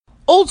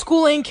Old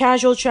School Lane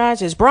Casual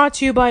Chats is brought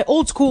to you by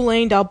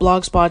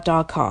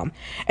oldschoollane.blogspot.com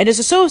and is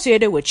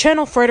associated with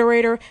Channel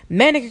Frederator,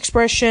 Manic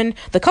Expression,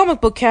 The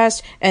Comic Book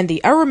Cast, and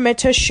The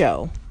Araminta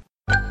Show.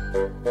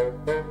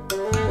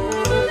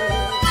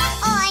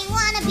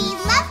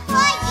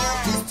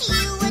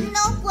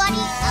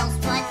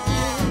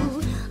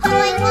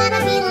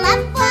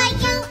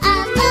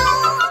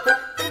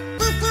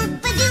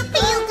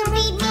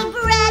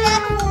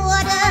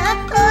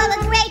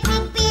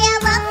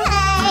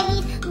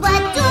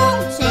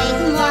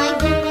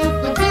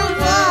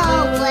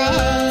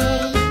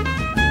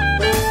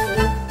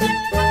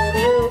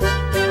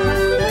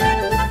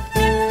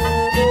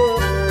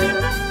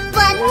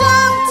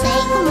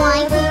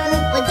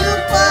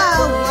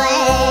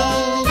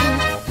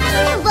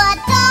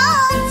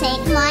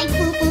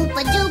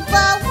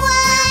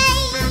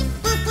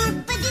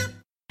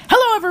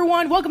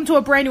 Welcome to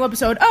a brand new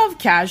episode of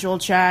Casual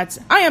Chats.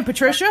 I am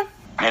Patricia.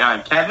 And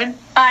I'm Kevin.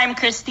 I'm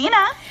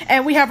Christina.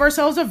 And we have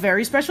ourselves a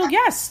very special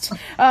guest.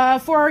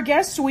 For our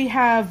guests, we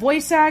have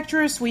voice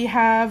actress, we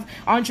have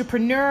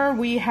entrepreneur,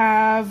 we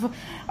have,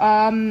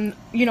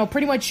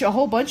 pretty much a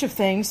whole bunch of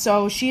things.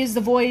 So she is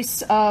the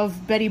voice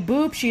of Betty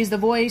Boop, she's the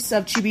voice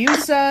of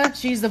Chibiusa,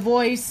 she's the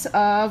voice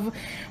of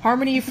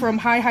Harmony from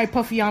Hi Hi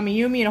Puffy Yami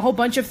Yumi, and a whole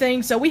bunch of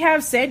things. So we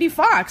have Sandy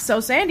Fox.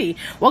 So Sandy,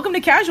 welcome to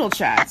Casual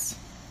Chats.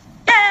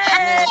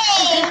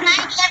 Hey,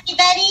 hi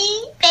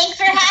everybody. Thanks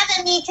for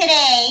having me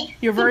today.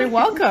 You're very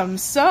welcome.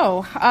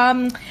 So,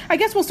 I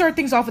guess we'll start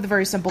things off with a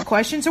very simple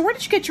question. So where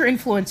did you get your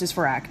influences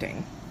for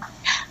acting?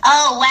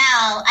 Oh,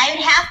 wow. I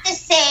would have to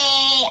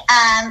say,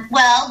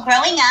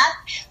 growing up,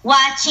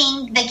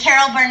 watching the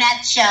Carol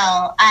Burnett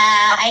show.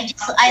 I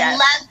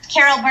loved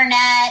Carol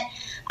Burnett.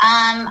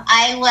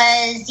 I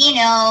was,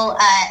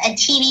 a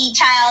TV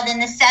child in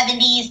the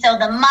 70s, so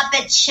the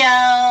Muppet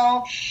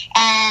Show,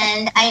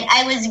 and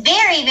I was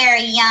very,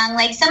 very young.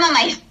 Like, some of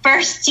my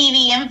first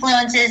TV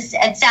influences,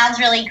 it sounds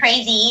really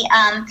crazy,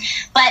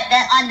 but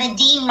on the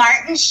Dean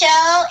Martin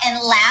Show and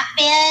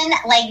Laugh-In,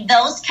 like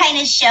those kind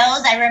of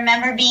shows, I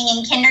remember being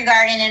in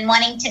kindergarten and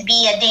wanting to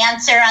be a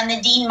dancer on the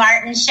Dean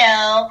Martin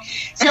Show.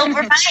 So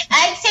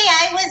I'd say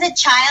I was a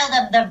child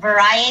of the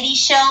variety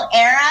show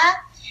era.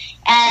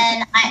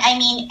 And I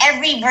mean,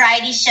 every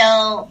variety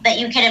show that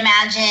you could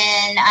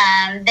imagine,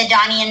 the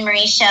Donnie and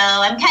Marie show.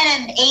 I'm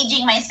kind of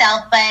aging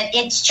myself, but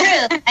it's true.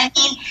 I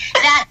mean,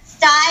 that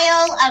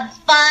style of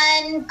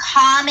fun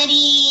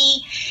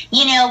comedy,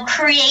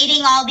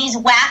 creating all these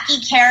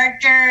wacky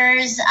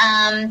characters.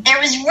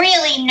 There was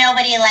really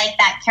nobody like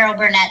that Carol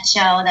Burnett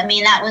show. I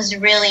mean, that was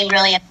really,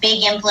 really a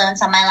big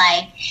influence on my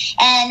life.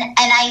 And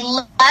I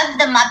loved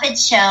the Muppet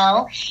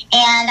Show,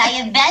 and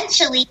I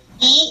eventually,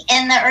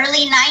 in the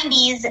early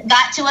 90s,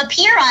 got to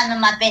appear on the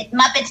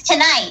Muppets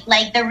Tonight,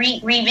 like the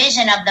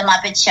revision of the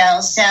Muppet Show.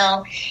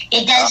 So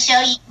it does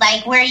show you,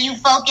 like, where you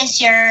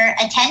focus your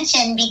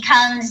attention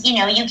becomes,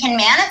 you can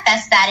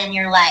manifest that in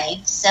your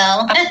life.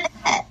 So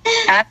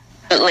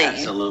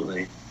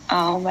Absolutely.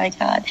 Oh, my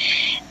God.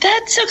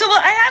 That's so cool. Well,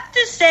 I have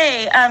to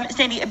say,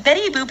 Sandy,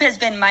 Betty Boop has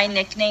been my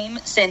nickname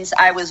since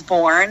I was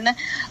born.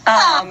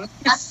 Exactly.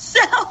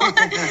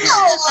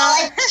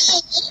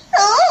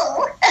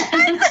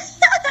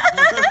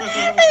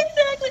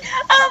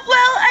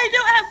 I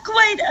don't have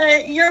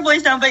quite your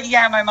voice down, but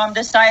yeah, my mom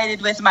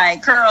decided with my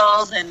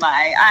curls and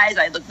my eyes,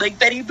 I look like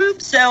Betty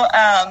Boop. So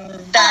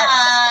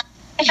that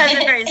has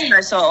a very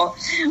special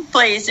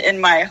place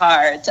in my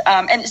heart.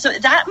 And so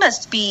that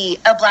must be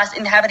a blast,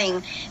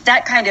 inhabiting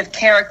that kind of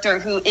character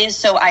who is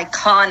so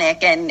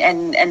iconic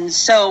and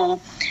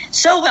so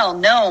well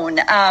known.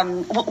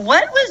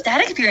 What was that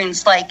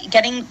experience like,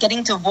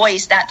 getting to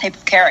voice that type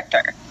of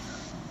character?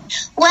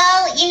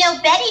 Well,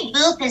 Betty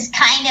Boop has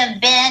kind of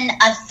been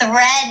a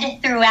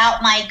thread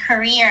throughout my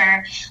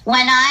career.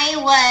 When I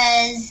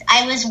was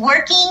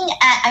working,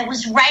 I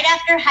was right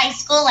after high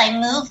school, I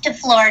moved to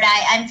Florida.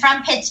 I'm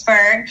from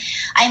Pittsburgh.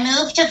 I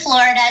moved to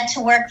Florida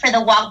to work for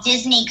the Walt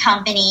Disney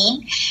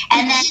Company.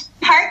 And then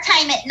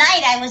part-time at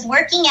night, I was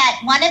working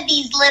at one of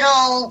these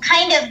little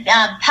kind of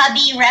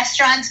pubby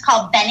restaurants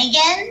called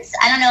Bennigan's.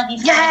 I don't know if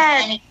you've heard of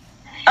Bennigan's.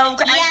 Oh,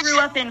 yeah. I grew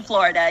up in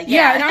Florida.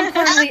 Yeah, and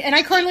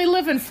I currently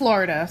live in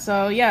Florida.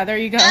 So yeah, there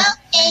you go. Okay,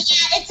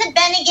 yeah, it's a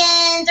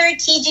Bennigan's or a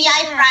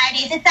TGI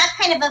Fridays. It's that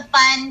kind of a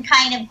fun,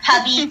 kind of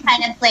pubby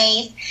kind of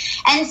place.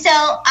 And so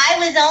I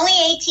was only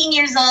 18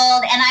 years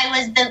old, and I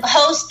was the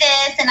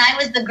hostess, and I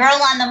was the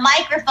girl on the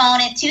microphone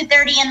at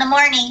 2:30 in the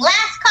morning.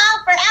 Last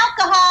call for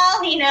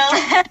alcohol,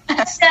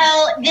 So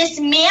this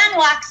man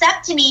walks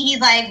up to me.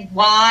 He's like,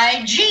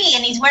 YG,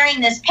 and he's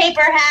wearing this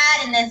paper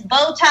hat and this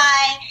bow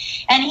tie,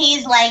 and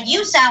he's like,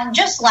 you sound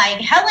just like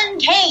Helen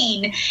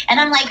Kane. And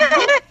I'm like,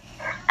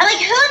 I'm like,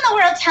 who in the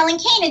world's Helen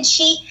Kane? And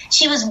she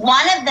was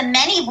one of the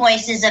many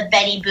voices of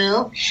Betty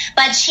Boop,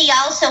 but she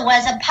also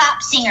was a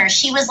pop singer.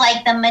 She was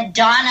like the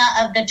Madonna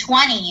of the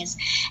 20s.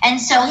 And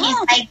so he's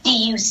like, do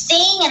you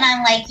sing? And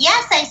I'm like,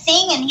 yes, I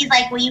sing. And he's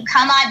like, will you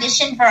come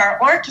audition for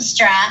our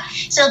orchestra?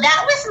 So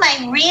that was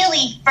my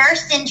really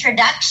first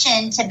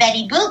introduction to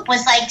Betty Boop,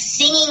 was like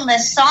singing the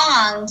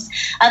songs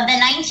of the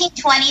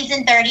 1920s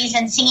and 30s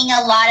and singing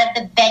a lot of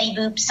the Betty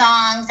Boop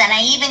songs. And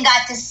I even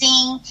got to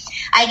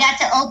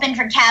open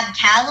for Cab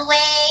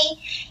Calloway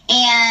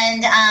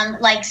and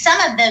like some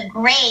of the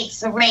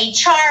greats, Ray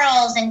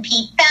Charles and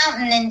Pete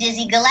Fountain and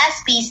Dizzy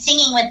Gillespie,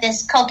 singing with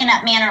this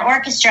Coconut Manor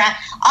Orchestra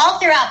all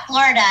throughout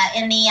Florida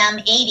in the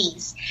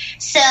 80s.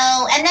 So,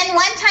 and then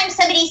one time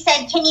somebody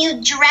said, can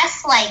you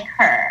dress like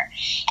her?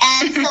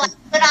 And so I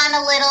put on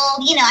a little,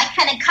 I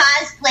kind of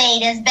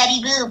cosplayed as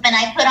Betty Boop, and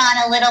I put on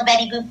a little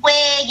Betty Boop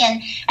wig,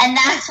 and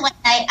that's when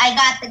I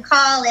got the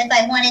call if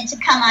I wanted to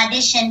come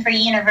audition for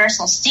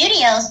Universal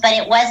Studios, but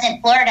it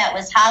wasn't Florida, it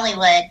was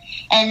Hollywood.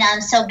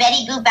 And so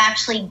Betty Boop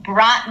actually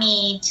brought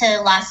me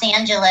to Los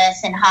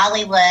Angeles and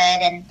Hollywood,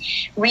 and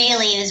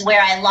really is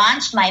where I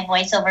launched my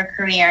voiceover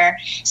career.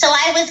 So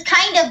I was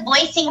kind of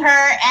voicing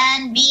her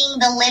and being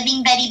the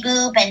living Betty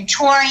Boop and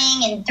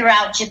touring and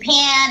throughout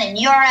Japan and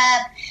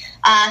Europe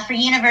for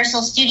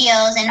Universal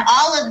Studios, and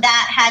all of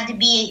that had to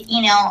be,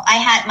 I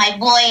had my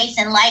voice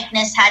and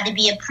likeness had to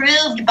be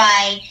approved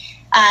by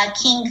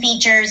King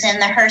Features and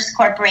the Hearst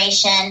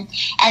Corporation.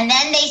 And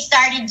then they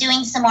started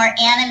doing some more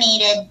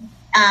animated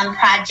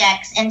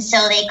projects, and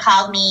so they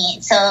called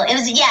me. So it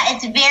was,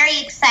 it's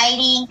very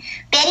exciting.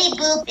 Betty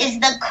Boop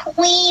is the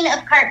queen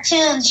of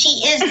cartoons.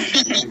 She is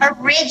the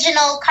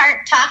original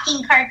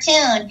talking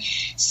cartoon.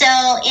 So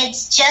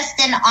it's just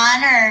an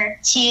honor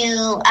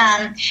to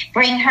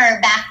bring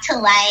her back to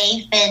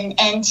life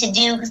and to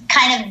do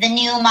kind of the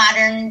new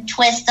modern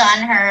twist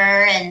on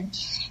her. And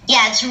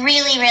yeah, it's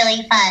really,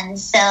 really fun.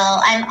 So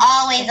I'm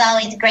always,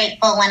 always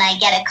grateful when I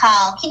get a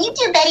call. Can you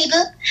do Betty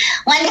Boop?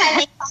 One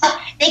time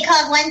they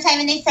called one time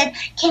and they said,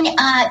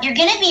 you're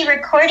going to be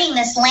recording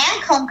this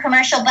Lancome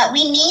commercial, but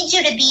we need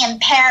you to be in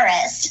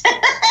Paris.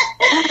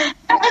 I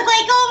was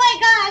like, oh my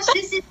gosh,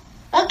 this is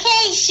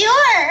okay,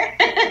 sure.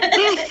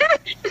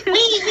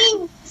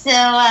 So,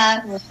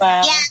 wow.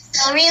 Yeah,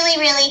 so really,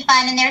 really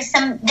fun. And there's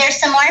some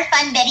more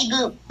fun Betty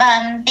Boop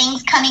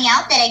things coming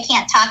out that I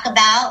can't talk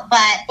about,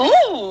 but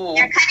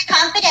they're kind of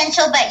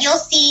confidential, but you'll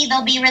see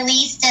they'll be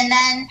released. And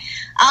then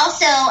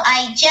also,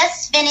 I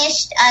just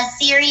finished a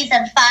series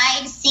of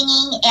 5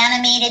 singing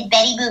animated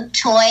Betty Boop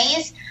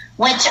toys,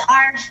 which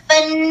are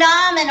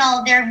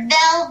phenomenal. They're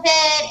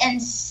velvet and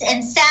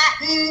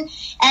satin,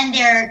 and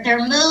they're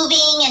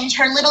moving, and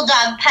her little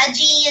dog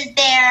Pudgy is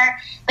there.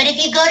 But if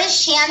you go to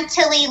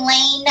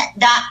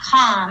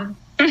ChantillyLane.com,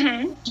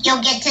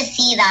 you'll get to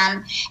see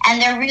them,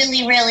 and they're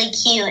really, really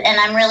cute, and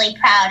I'm really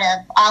proud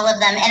of all of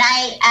them. And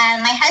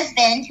my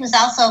husband, who's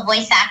also a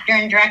voice actor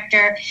and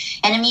director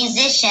and a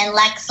musician,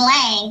 Lex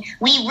Lang,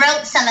 we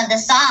wrote some of the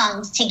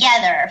songs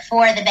together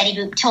for the Betty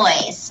Boop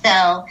toys.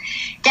 So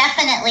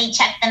definitely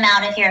check them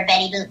out if you're a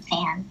Betty Boop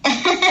fan.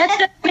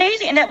 That's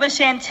amazing. And it was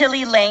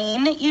Chantilly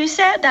Lane, you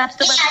said? That's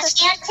the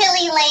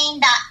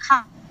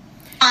ChantillyLane.com.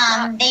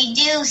 They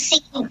do sing.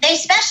 They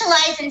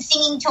specialize in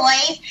singing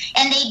toys,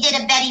 and they did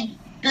a Betty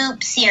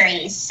Boop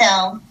series.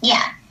 So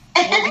yeah,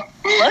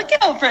 look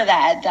out for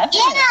that.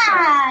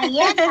 Definitely.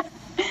 Yeah.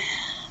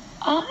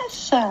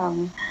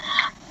 Awesome.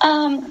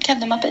 Can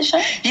the Muppet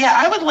Show? Yeah,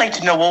 I would like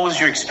to know what was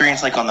your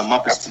experience like on the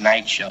Muppets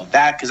Tonight Show.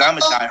 Because I'm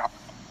a diehard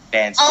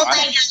fan. So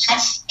my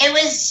gosh, it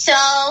was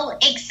so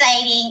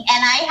exciting,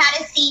 and I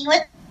had a scene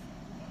with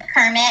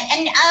Kermit,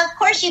 and of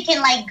course you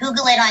can like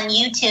Google it on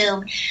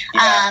YouTube.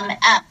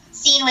 Yeah.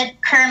 Scene with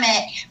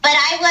Kermit, but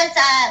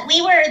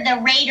we were the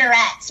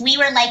Raiderettes. We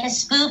were like a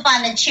spoof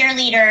on the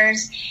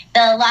cheerleaders,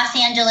 the Los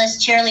Angeles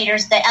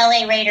cheerleaders, the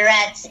LA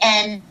Raiderettes,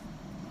 and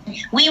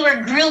we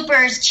were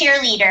Grouper's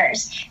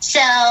cheerleaders. So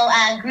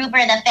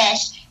Grouper the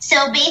fish.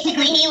 So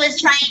basically, he was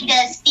trying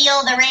to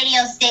steal the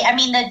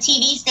the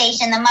TV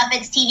station, the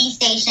Muppets TV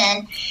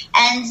station.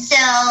 And so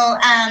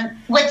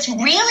what's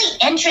really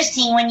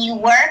interesting when you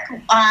work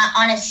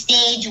on a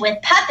stage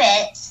with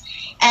puppets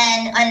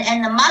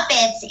and the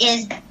Muppets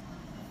is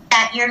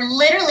that you're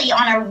literally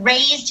on a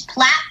raised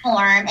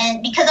platform,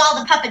 and because all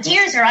the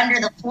puppeteers are under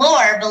the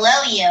floor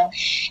below you.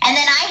 And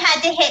then I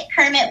had to hit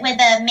Kermit with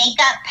a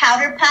makeup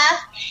powder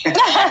puff.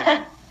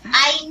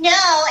 I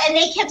know, and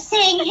they kept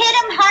saying, hit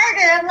him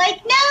harder. I'm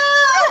like, no,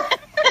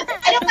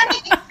 I don't want to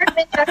hit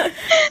Kermit.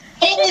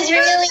 It was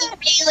really,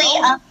 really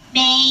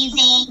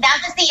amazing. That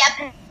was the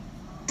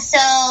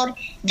episode.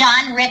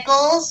 Don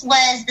Rickles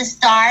was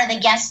the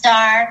guest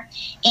star,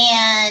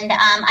 and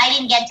I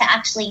didn't get to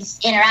actually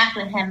interact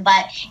with him,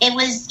 but it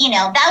was,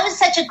 that was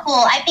such a cool,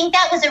 I think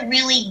that was a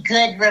really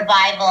good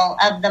revival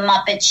of the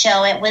Muppet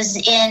Show. It was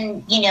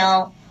in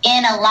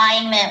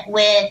alignment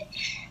with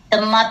the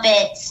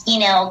Muppets,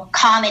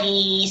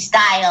 comedy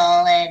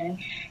style and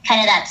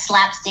kind of that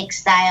slapstick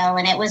style,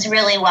 and it was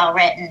really well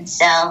written.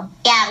 So,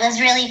 yeah, it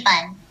was really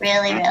fun.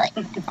 Really, really.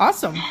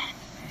 Awesome.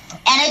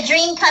 And a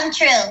dream come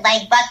true,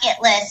 like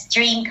bucket list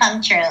dream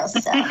come true.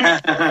 So.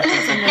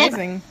 That's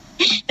amazing.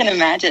 I can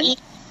imagine.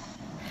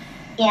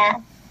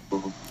 Yeah.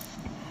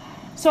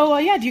 So,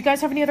 do you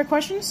guys have any other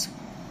questions?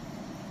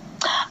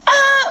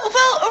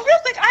 Well, real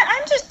quick,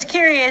 I'm just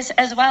curious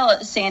as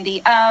well,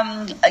 Sandy.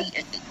 Kind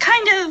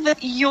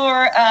of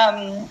your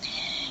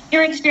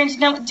experience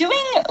now doing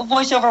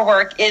voiceover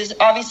work is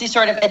obviously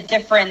sort of a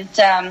different.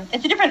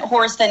 It's a different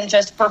horse than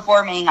just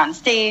performing on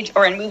stage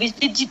or in movies.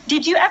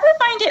 Did you ever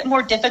find it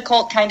more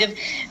difficult, kind of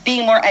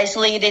being more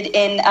isolated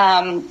in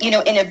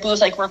in a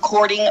booth, like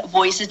recording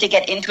voices to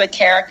get into a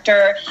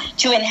character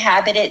to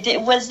inhabit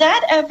it? Was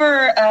that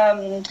ever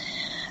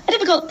a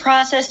difficult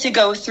process to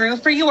go through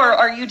for you, or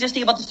are you just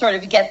able to sort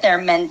of get there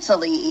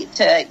mentally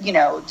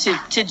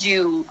to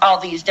do all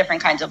these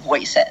different kinds of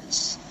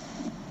voices?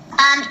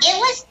 It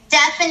was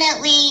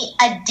definitely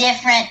a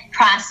different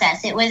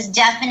process. It was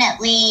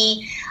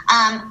definitely,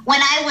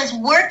 when I was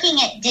working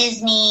at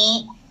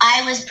Disney,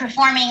 I was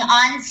performing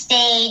on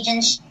stage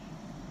in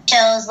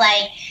shows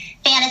like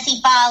Fantasy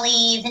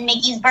Follies and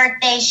Mickey's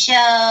Birthday Show,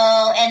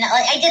 and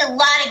I did a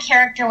lot of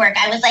character work.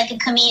 I was like a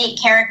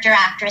comedic character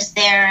actress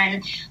there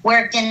and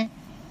worked in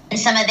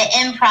some of the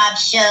improv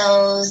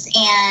shows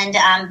and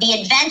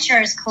the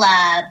Adventurers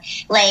Club,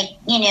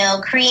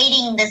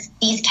 creating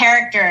these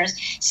characters.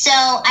 So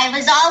I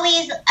was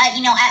always,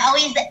 I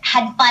always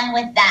had fun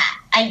with that.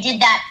 I did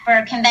that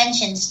for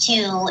conventions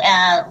too,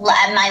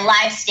 my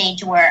live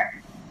stage work.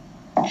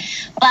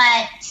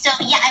 But so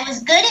I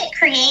was good at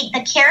creating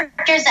the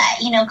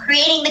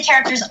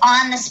characters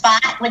on the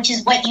spot, which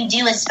is what you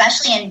do,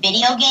 especially in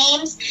video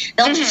games.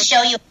 They'll just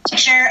show you a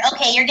picture.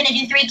 Okay, you're going to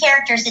do 3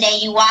 characters today.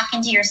 You walk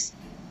into your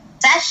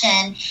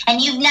session and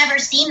you've never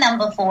seen them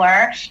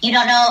before. You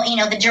don't know,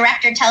 the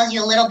director tells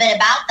you a little bit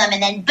about them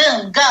and then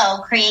boom,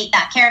 go create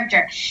that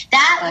character.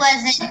 That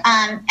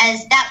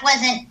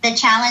wasn't the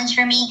challenge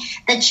for me.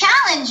 The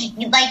challenge,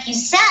 like you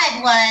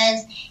said,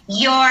 was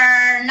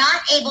you're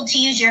not able to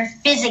use your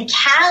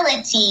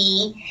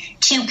physicality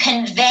to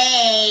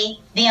convey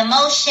the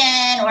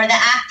emotion or the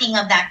acting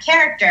of that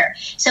character.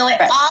 So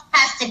it all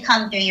has to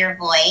come through your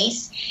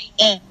voice.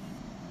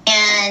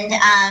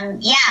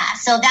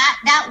 So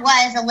that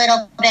was a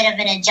little bit of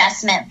an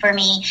adjustment for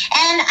me.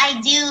 And I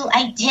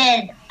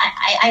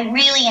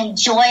really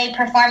enjoy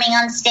performing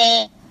on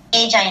stage.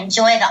 I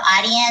enjoy the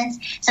audience.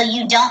 So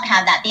you don't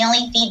have that. The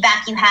only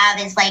feedback you have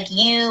is like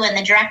you and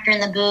the director in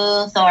the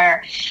booth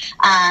or,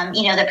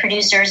 the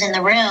producers in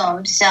the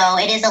room. So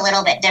it is a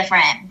little bit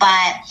different,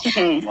 but,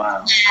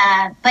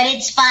 but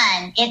it's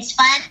fun. It's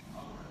fun.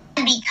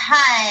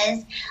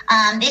 Because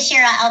this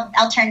year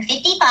I'll turn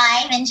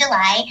 55 in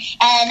July,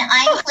 and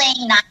I'm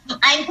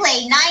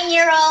playing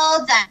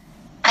 9-year-olds.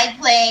 I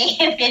play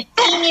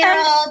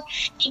 15-year-olds.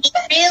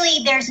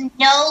 Really, there's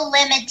no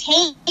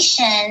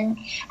limitation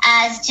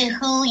as to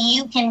who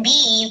you can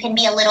be. You can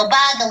be a little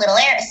bug, a little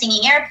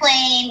singing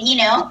airplane.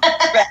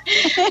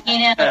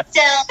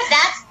 So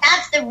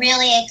that's the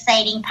really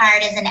exciting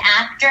part as an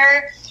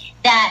actor.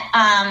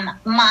 That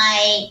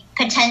my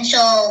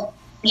potential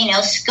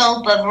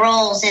scope of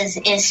roles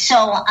is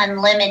so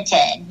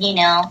unlimited,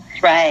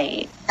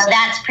 Right. So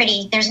that's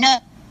there's no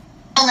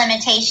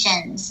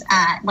limitations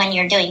when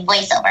you're doing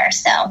voiceover.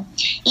 So,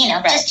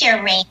 just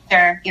your range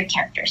or your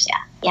characters.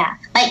 Yeah.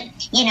 Like,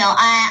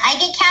 I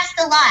get cast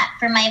a lot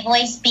for my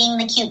voice being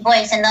the cute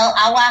voice, and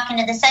I'll walk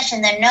into the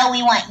session, they're, no,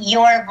 we want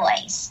your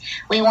voice.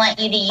 We want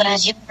you to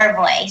use your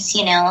voice,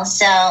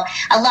 So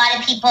a lot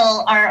of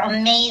people are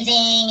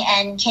amazing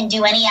and can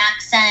do any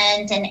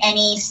accent and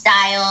any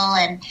style,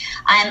 and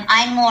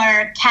I'm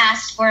more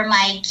cast for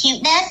my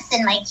cuteness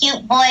and my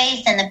cute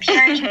voice and the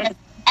purity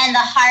and the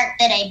heart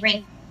that I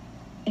bring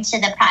to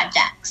the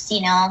projects.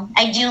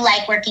 I do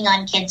like working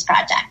on kids'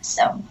 projects,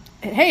 so.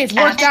 Hey, it's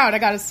worked out, I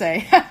gotta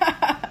say.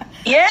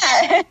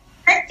 Yeah.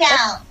 Worked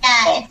out.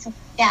 Yeah, it's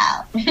worked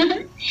out.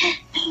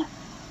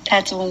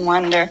 That's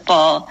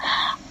wonderful.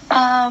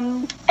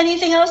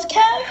 Anything else,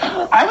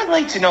 Kev? I would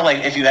like to know,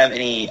 if you have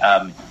any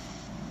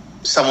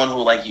someone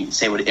who, you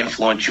say, would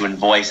influence you in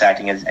voice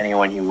acting, as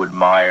anyone you would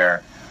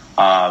admire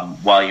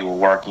while you were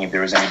working. If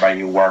there was anybody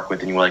you work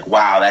with, and you were like,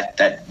 wow,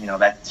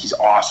 that he's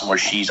awesome or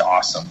she's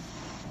awesome.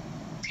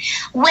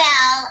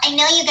 Well, I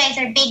know you guys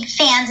are big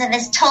fans of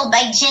As Told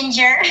by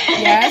Ginger.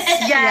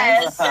 Yes.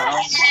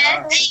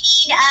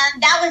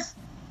 That was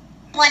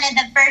one of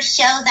the first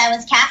shows I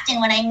was cast in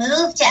when I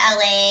moved to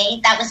LA.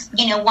 That was,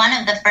 one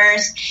of the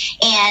first.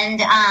 And,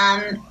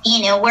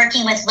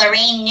 working with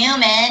Lorraine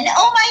Newman.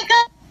 Oh my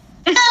gosh,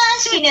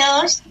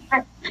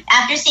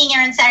 after seeing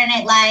her on Saturday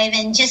Night Live,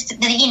 and just the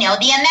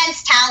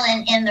immense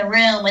talent in the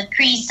room with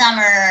Cree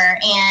Summer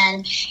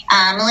and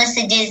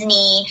Melissa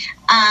Disney.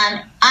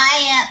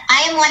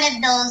 I am one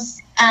of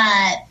those.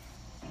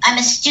 I'm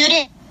a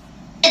student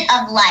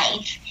of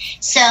life.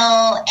 So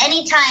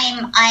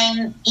anytime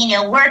I'm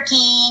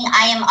working,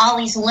 I am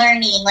always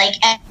learning.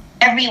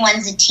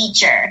 Everyone's a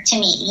teacher to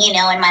me, in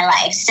my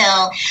life. So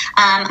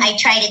I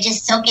try to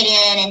just soak it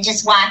in and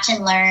just watch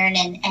and learn.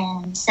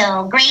 And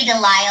so Grey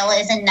DeLisle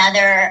is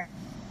another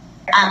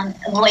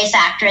voice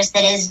actress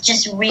that is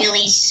just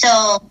really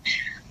so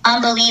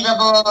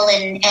unbelievable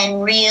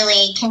and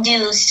really can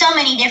do so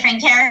many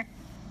different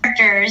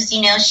characters.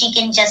 You know, she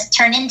can just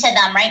turn into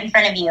them right in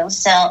front of you.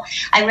 So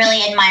I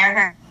really admire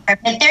her.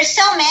 But there's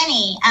so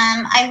many.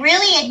 I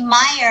really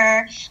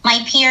admire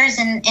my peers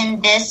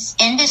in this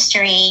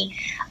industry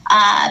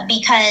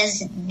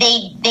because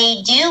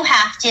they do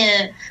have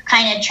to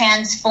kind of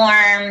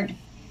transform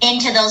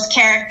into those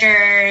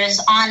characters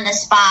on the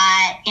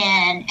spot,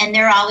 and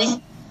they're always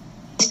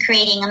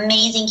creating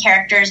amazing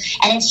characters,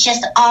 and it's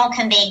just all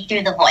conveyed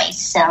through the voice.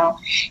 So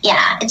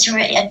yeah, it's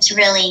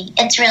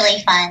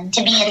really fun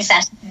to be in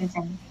sessions.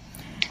 And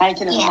I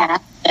can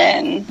imagine.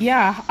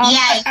 Yeah,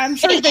 I'm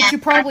sure that you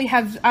probably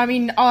have. I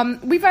mean,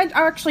 we've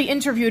actually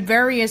interviewed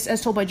various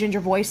As Told by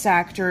Ginger voice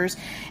actors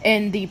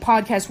in the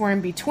podcast We're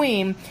in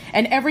Between,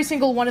 and every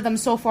single one of them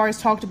so far has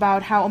talked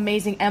about how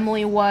amazing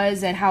Emily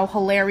was and how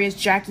hilarious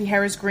Jackie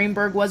Harris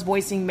Greenberg was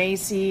voicing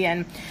Macy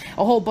and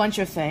a whole bunch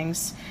of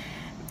things.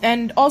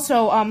 And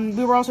also,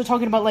 we were also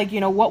talking about, like, you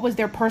know, what was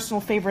their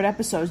personal favorite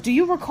episodes. Do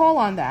you recall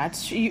on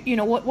that? You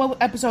know, what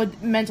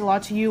episode meant a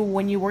lot to you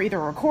when you were either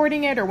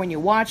recording it or when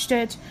you watched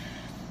it?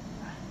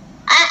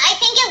 I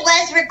think it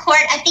was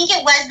I think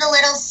it was the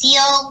little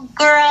seal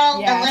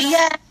girl. Yes. The little,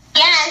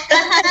 yes.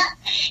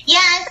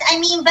 Yes. I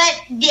mean,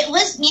 but it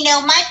was, you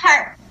know, my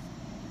part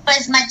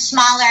was much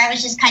smaller. I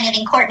was just kind of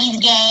in Courtney's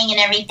gang and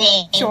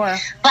everything. Sure.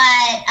 But,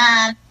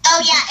 I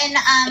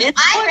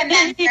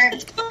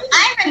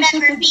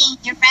remember being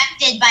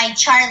directed by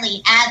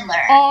Charlie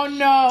Adler. Oh,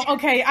 no.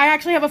 Okay, I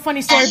actually have a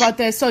funny story about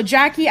this. So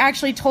Jackie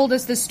actually told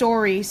us the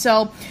story.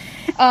 So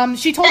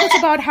she told us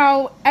about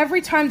how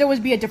every time there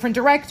would be a different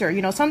director.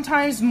 You know,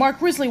 sometimes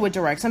Mark Risley would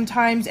direct,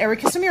 sometimes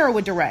Eric Casimiro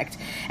would direct.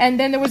 And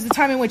then there was the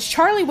time in which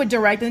Charlie would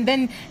direct, and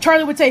then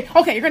Charlie would say,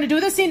 okay, you're going to do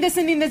this scene, this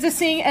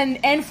scene,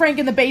 and Frank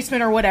in the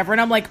basement or whatever.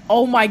 And I'm like,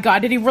 oh my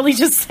God, did he really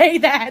just say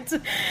that?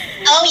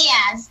 Oh,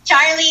 yes.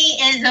 Charlie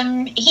is,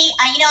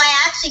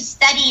 I actually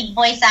studied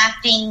voice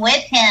acting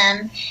with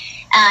him.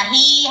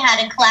 He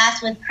had a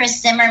class with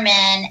Chris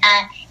Zimmerman.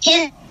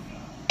 His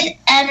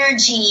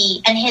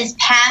energy and his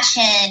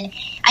passion,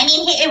 I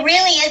mean, it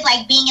really is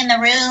like being in the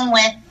room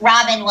with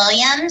Robin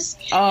Williams,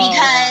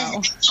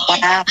 because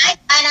I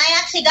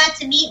actually got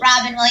to meet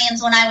Robin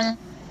Williams when I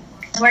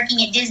was working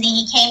at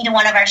Disney. He came to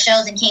one of our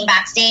shows and came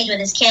backstage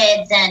with his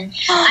kids, and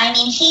I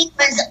mean, he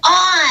was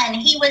on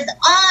and he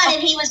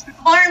was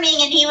performing,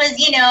 and he was,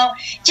 you know,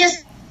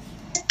 just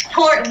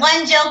poured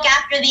one joke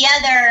after the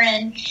other,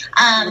 and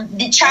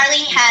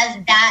Charlie has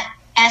that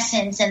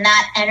essence and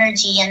that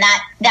energy and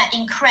that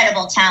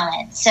incredible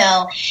talent.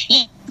 So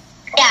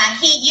yeah,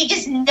 you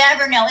just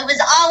never know. It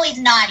was always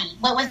naughty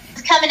what was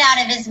coming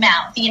out of his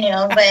mouth, you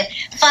know, but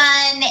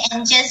fun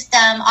and just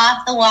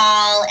off the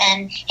wall,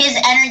 and his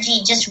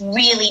energy just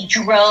really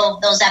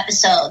drove those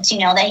episodes, you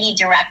know, that he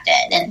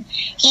directed. And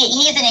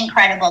he's an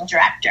incredible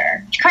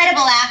director,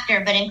 incredible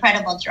actor, but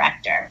incredible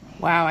director.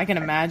 Wow, I can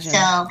imagine. So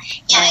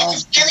yeah, I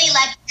was really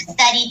lucky to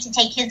study, to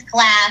take his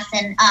class,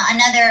 and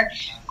another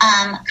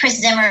Chris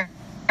Zimmerman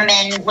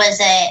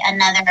was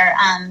another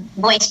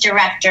voice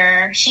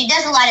director. She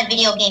does a lot of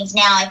video games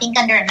now, I think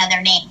under another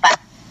name, but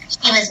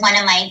she was one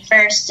of my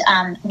first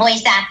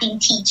voice acting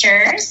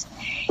teachers.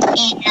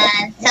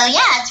 And so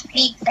yeah,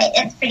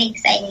 it's pretty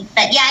exciting.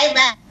 But yeah,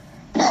 I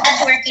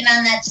love working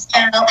on that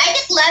show. I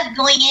just love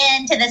going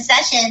into the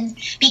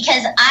sessions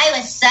because I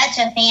was such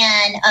a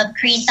fan of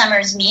Cree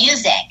Summers'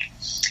 music.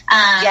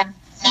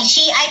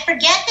 I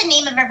forget the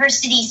name of her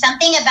CD,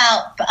 something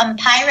about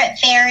Pirate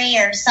Fairy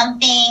or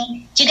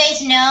something. Do you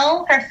guys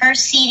know her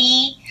first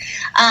CD?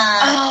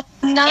 Not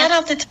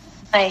off the top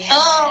of my head.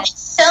 Oh,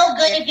 it's so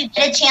good if you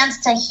get a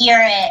chance to hear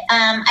it.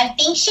 I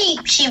think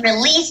she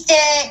released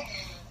it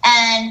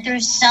and through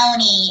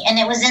Sony, and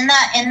it was in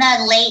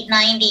the late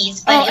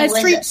 90s. But it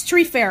was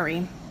Street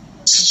Fairy.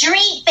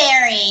 Street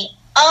Fairy.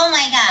 Oh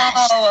my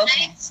gosh. Oh,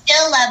 okay. I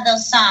still love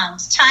those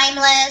songs.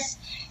 Timeless.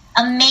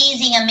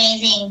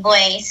 Amazing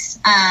voice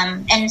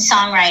and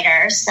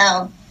songwriter.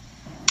 So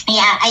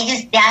yeah,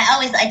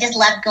 I just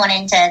loved going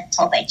into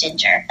Told by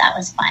Ginger. That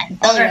was fun.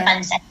 Those were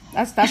fun sessions.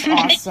 That's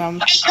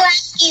awesome.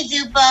 Klasky,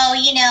 Zupo,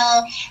 you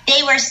know,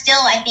 they were still,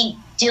 I think,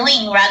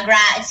 doing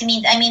Rugrats.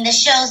 I mean, the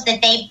shows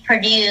that they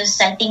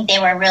produced, I think they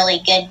were really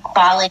good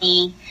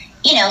quality,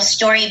 you know,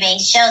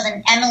 story-based shows.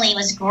 And Emily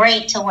was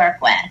great to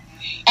work with.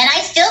 And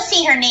I still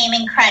see her name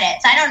in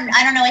credits. I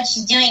don't know what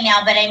she's doing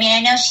now, but I mean,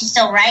 I know she's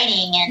still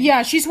writing. And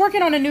yeah, she's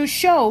working on a new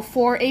show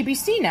for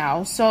ABC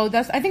now. So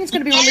I think it's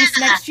going to be released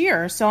next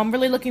year. So I'm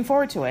really looking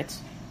forward to it.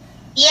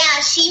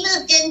 Yeah, she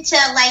moved into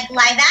like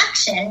live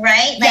action,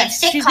 right?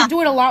 Yes, like she's been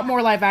doing a lot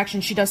more live action.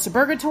 She does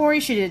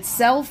Suburgatory, she did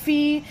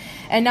Selfie,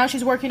 and now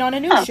she's working on a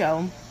new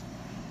show.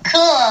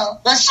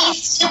 Cool. Well,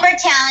 she's super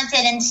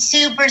talented and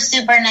super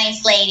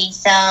nice lady.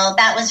 So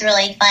that was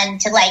really fun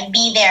to like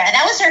be there.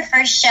 That was her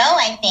first show,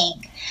 I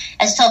think,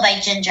 As Told by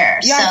Ginger.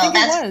 Yeah, so I think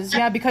it was.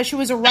 Yeah, because she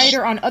was a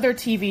writer on other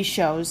TV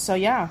shows. So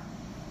yeah.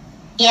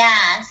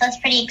 Yeah, so that's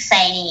pretty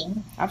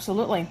exciting.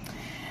 Absolutely.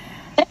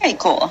 Very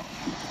cool.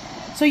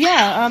 So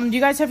yeah, do you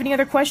guys have any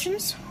other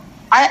questions?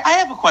 I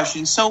have a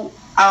question. So,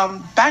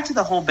 back to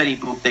the whole Betty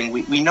Boop thing.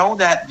 We know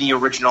that the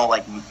original,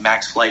 like,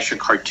 Max Fleischer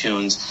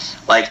cartoons,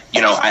 like,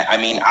 you know, I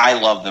mean, I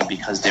love them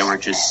because they were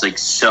just, like,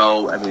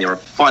 so, I mean, they were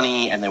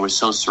funny and they were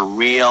so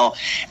surreal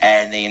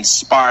and they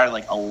inspired,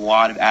 like, a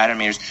lot of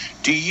animators.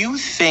 Do you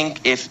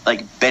think if,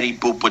 like, Betty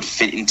Boop would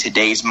fit in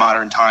today's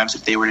modern times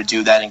if they were to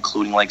do that,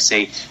 including, like,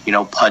 say, you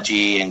know,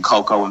 Pudgy and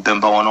Coco and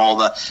Bimbo and all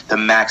the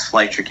Max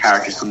Fleischer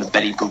characters from the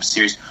Betty Boop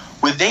series,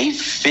 would they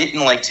fit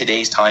in, like,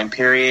 today's time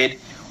period?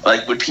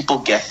 Like, would people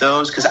get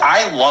those? Because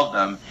I love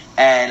them,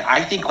 and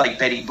I think, like,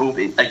 Betty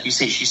Boop, like you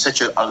say, she's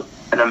such an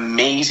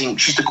amazing,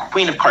 she's the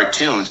queen of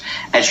cartoons,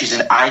 and she's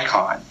an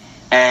icon.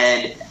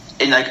 And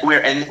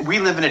we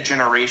live in a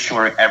generation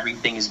where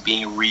everything is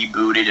being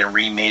rebooted and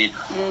remade.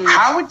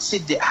 How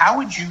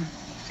would you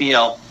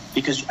feel?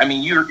 Because, I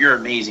mean, you're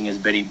amazing as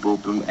Betty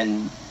Boop,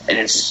 and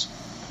it's,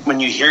 when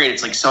you hear it,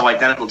 it's, like, so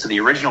identical to the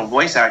original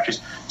voice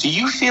actress. Do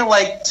you feel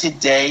like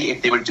today,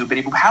 if they were to do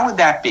Betty Boop, how would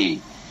that be?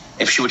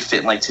 If she would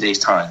fit in, like, today's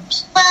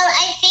times? Well,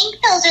 I think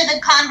those are the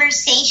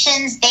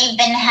conversations they've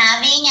been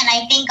having, and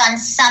I think on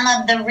some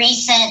of the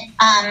recent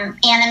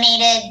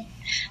animated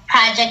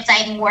projects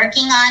I'm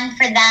working on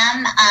for them,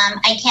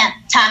 I can't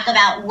talk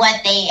about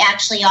what they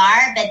actually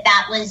are, but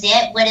that was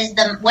it. What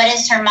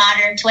is her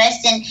modern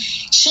twist? And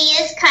she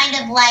is kind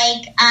of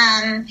like,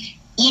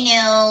 you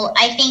know,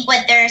 I think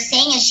what they're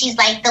saying is she's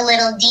like the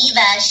little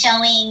diva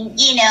showing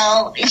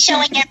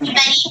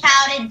everybody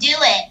how to do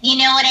it. You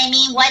know what I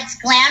mean? What's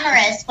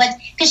glamorous?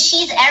 Because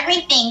she's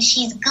everything.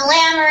 She's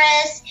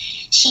glamorous.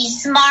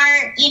 She's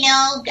smart, you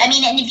know. I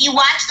mean, and if you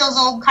watch those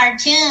old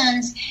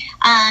cartoons,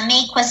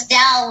 Mae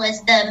Questel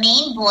was the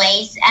main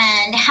voice,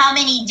 and how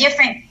many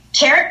different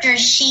characters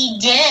she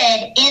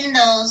did in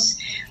those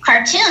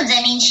cartoons.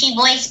 I mean, she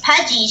voiced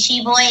Pudgy.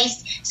 She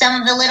voiced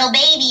some of the little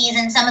babies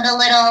and some of the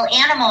little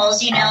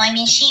animals, you know. I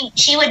mean,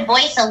 she would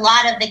voice a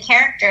lot of the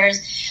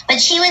characters, but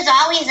she was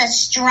always a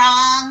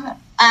strong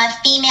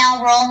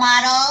female role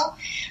model,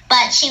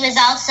 but she was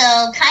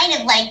also kind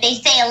of like, they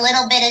say, a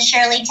little bit of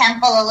Shirley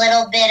Temple, a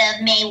little bit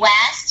of Mae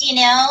West, you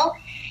know.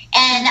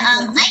 And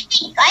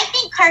I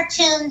think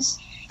cartoons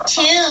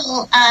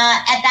too,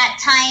 at that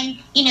time,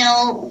 you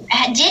know,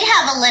 did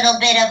have a little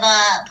bit of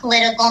a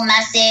political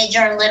message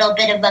or a little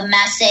bit of a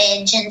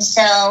message. And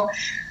so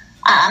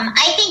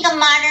I think a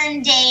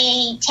modern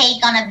day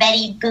take on a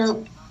Betty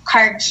Boop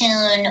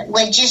cartoon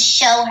would just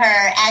show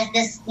her as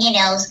this, you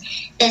know,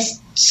 this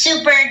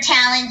super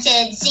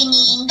talented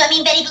singing. I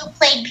mean, Betty Boop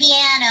played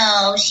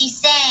piano, she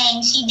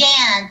sang, she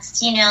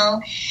danced, you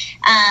know.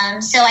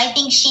 So I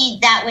think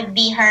that would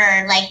be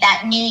her, like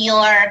that New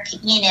York,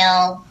 you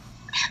know,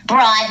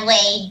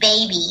 Broadway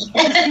baby.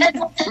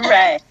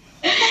 Right.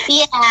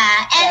 Yeah,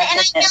 and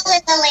I know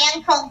in the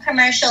Lancome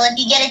commercial, if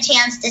you get a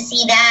chance to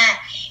see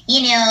that,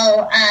 you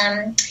know,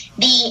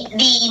 the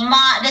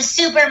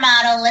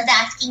supermodel was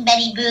asking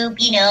Betty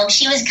Boop, you know,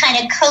 she was kind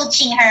of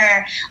coaching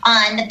her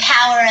on the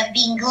power of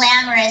being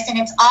glamorous, and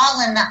it's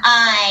all in the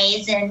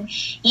eyes, and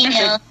you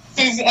know,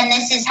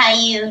 this is how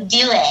you do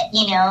it,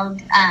 you know.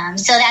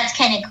 So that's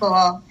kind of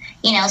cool,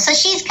 you know. So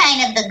she's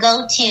kind of the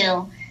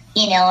go-to,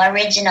 you know,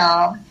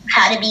 original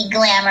how to be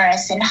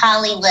glamorous in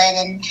Hollywood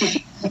and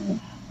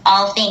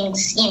all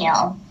things, you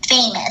know,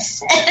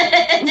 famous.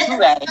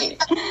 Right.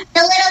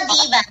 The little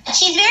diva.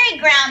 She's very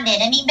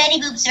grounded. I mean, Betty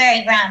Boop's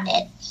very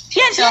grounded.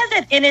 Yeah, she has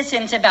that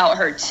innocence about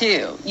her,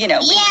 too. You know.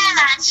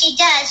 Yeah, she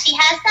does. She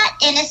has that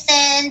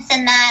innocence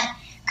and that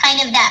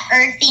kind of that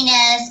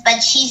earthiness, but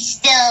she's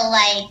still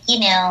like, you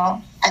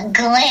know, a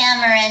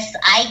glamorous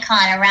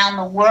icon around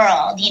the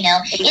world, you know.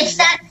 It's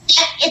that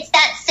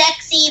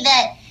sexy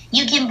that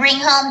you can bring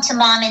home to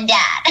mom and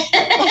dad.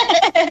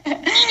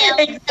 You know,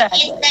 exactly.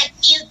 It's that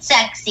cute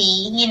sexy,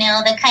 you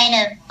know, the kind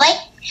of, like,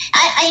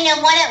 I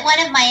know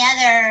one of my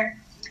other,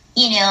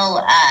 you know,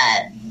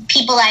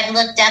 people I've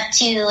looked up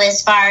to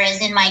as far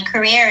as in my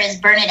career is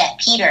Bernadette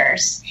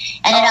Peters.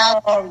 And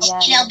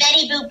you know,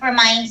 Betty Boop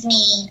reminds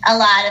me a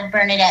lot of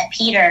Bernadette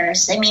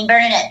Peters. I mean,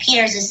 Bernadette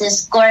Peters is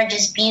this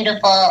gorgeous,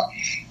 beautiful,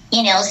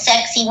 you know,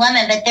 sexy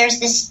woman, but there's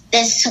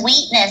this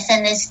sweetness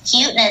and this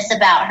cuteness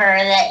about her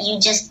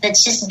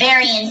that's just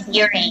very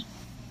endearing.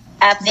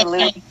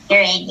 Absolutely.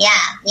 Very endearing.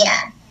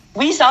 Yeah.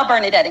 We saw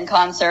Bernadette in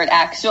concert,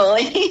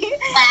 actually.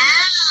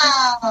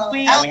 Wow.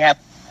 We have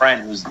a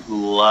friend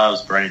who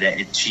loves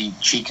Bernadette.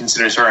 She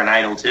considers her an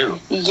idol, too.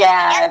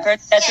 Yeah,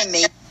 Bernadette's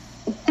amazing.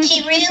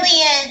 She really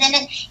is.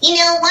 And, you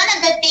know, one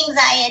of the things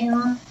I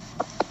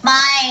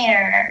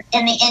admire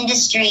in the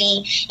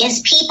industry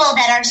is people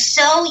that are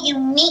so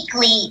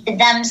uniquely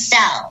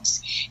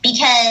themselves,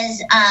 because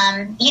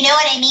you know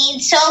what I mean,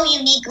 so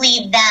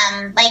uniquely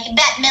them. Like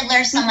Bette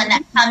Midler, someone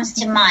that comes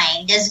to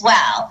mind as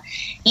well.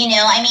 You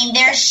know, I mean,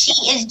 she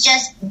is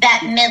just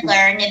Bette Midler,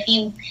 and if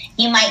you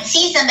might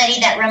see somebody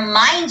that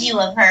reminds you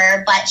of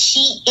her, but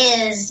she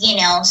is, you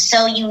know,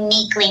 so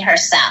uniquely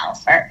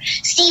herself. Or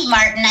Steve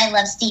Martin, I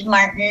love Steve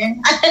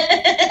Martin.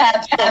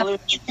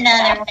 Absolutely.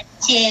 Another one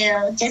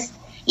too. Just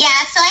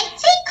yeah, so I'd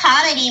say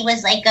comedy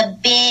was like a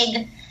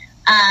big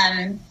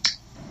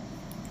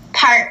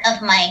part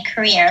of my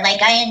career.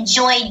 Like, I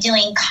enjoyed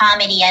doing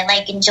comedy.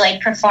 I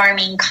enjoyed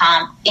performing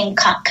in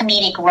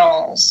comedic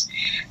roles.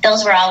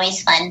 Those were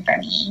always fun for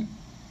me.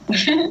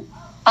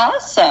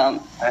 Awesome.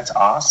 That's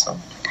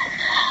awesome.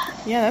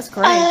 Yeah, that's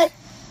great.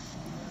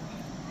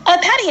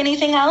 Patty,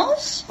 anything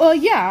else? Well,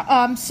 yeah.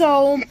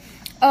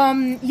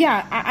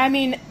 I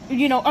mean,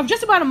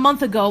 just about a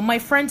month ago, my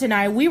friend and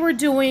I, we were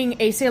doing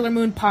a Sailor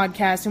Moon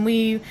podcast, and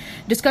we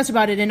discussed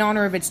about it in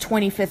honor of its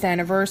 25th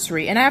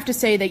anniversary. And I have to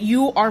say that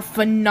you are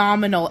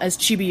phenomenal as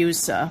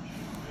Chibiusa.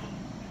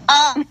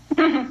 Oh,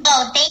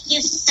 thank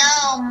you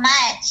so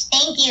much.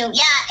 Thank you.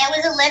 Yeah, it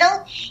was a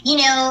little,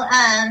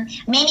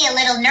 maybe a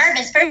little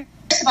nervous.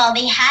 First of all,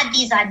 they had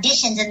these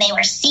auditions and they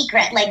were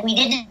secret. Like, we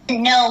didn't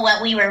know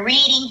what we were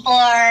reading for,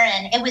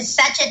 and it was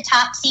such a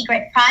top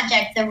secret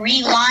project, the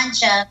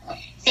relaunch of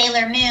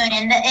Sailor Moon,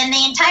 and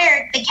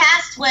the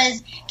cast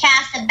was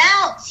cast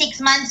about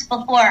 6 months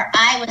before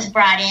I was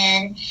brought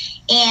in,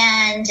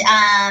 and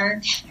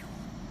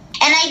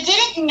I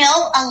didn't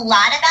know a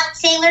lot about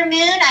Sailor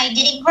Moon. I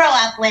didn't grow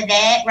up with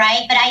it,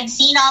 right? But I'd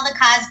seen all the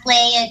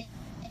cosplay at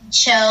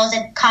shows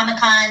at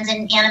Comic-Cons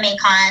and Anime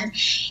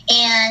Cons,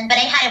 but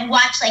I hadn't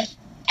watched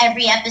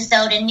every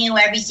episode and knew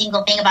every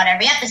single thing about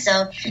every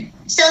episode.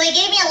 So they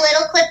gave me a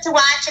little clip to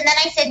watch, and then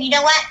I said, you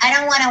know what? I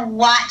don't want to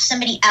watch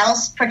somebody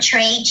else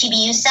portray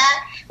Chibiusa.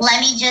 Let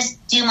me just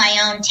do my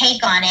own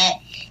take on it.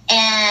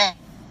 And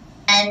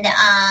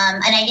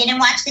I didn't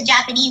watch the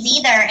Japanese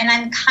either. And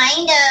I'm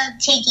kind of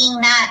taking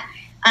that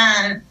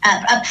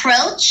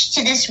approach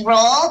to this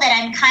role, that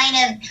I'm kind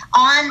of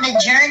on the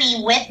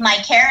journey with my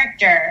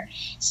character.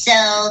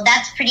 So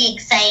that's pretty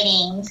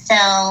exciting.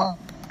 So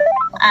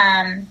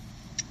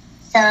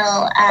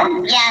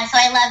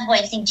I love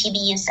voicing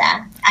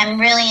Chibiusa. I'm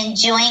really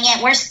enjoying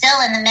it. We're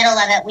still in the middle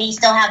of it. We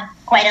still have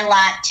quite a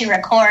lot to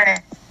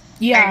record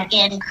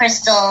in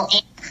Crystal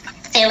and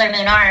Sailor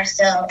Moon R.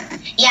 So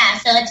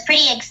it's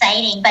pretty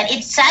exciting. But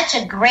it's such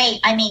a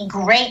great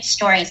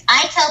stories.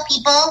 I tell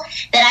people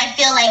that I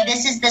feel like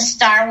this is the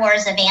Star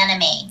Wars of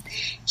anime,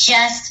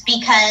 just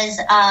because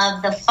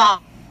of the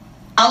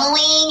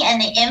following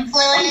and the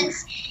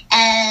influence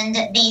and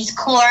these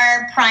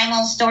core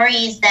primal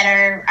stories that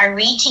are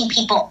reaching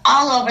people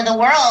all over the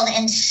world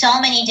in so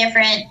many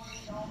different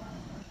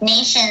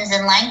nations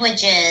and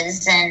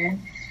languages, and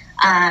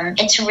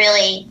it's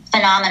really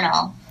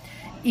phenomenal.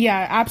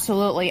 Yeah,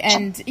 absolutely.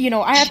 And,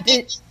 I have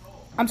to...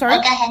 I'm sorry?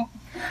 Oh, go ahead.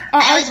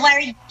 I was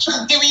worried,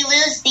 did we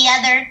lose the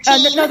other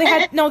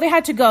team? They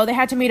had to go. They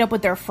had to meet up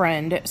with their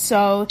friend.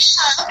 So...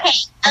 Oh, okay.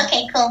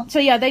 Okay, cool. So,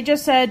 yeah, they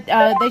just said...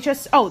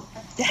 Oh,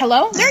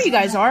 hello? There you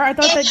guys are. I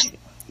thought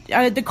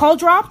that... the call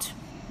dropped?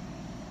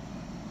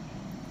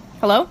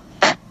 Hello?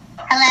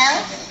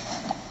 Hello?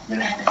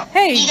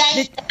 Hey. You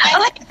guys...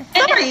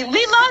 Sorry,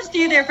 we lost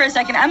you there for a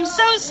second. I'm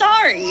so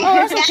sorry. Oh,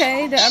 that's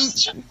okay.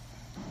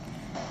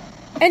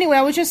 Anyway,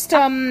 I was just...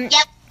 Yep.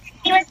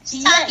 We were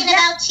talking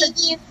about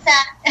Chibiusa.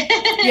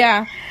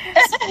 Yeah.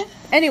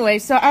 Anyway,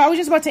 so I was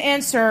just about to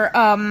answer...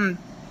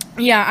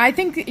 I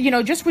think,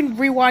 just when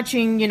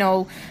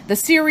rewatching, the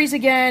series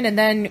again, and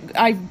then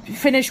I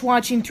finished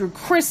watching through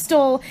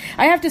Crystal,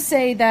 I have to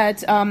say that,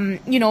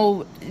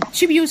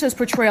 Chibiusa's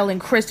portrayal in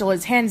Crystal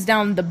is hands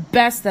down the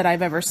best that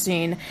I've ever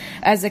seen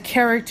as a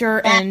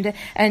character, and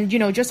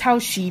just how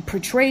she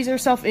portrays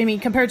herself. I mean,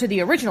 compared to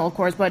the original, of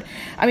course, but,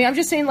 I mean, I'm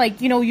just saying,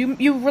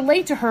 you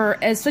relate to her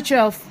as such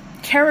a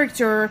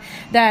character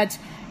that,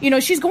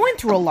 she's going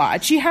through a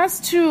lot. She has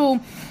to...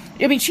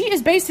 I mean, she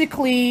is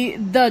basically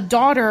the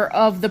daughter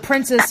of the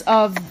princess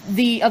of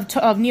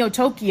Neo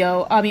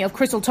Tokyo. I mean, of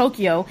Crystal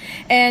Tokyo,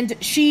 and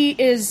she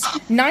is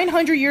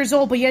 900 years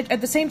old. But yet,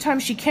 at the same time,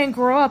 she can't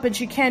grow up and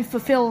she can't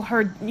fulfill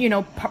her,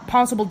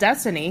 possible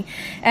destiny.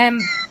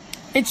 And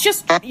it's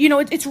just,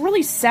 it's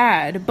really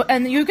sad.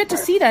 And you get to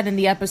see that in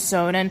the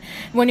episode. And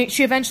when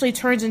she eventually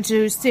turns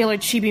into Sailor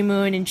Chibi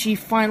Moon and she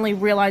finally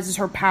realizes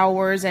her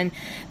powers, and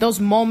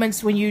those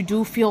moments when you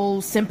do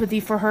feel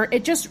sympathy for her,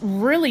 it just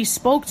really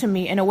spoke to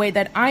me in a way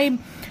that I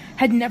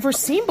had never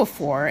seen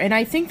before. And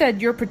I think that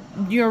your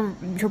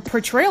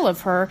portrayal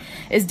of her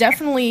is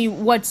definitely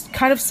what's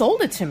kind of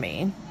sold it to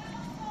me.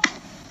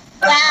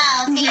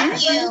 Wow,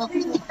 thank you.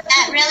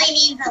 That really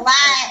means a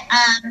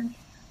lot.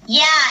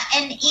 Yeah,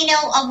 and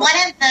one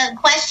of the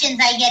questions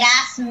I get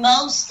asked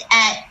most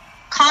at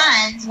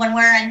cons when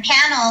we're in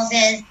panels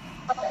is,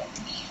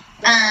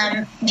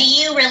 do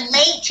you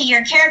relate to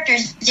your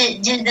characters?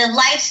 Did the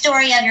life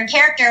story of your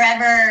character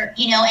ever,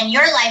 and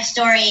your life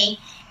story,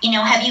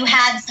 have you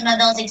had some of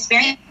those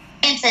experiences?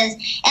 And,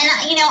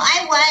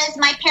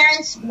 my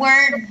parents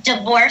were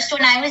divorced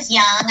when I was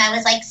young. I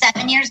was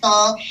 7 years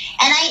old.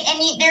 And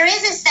there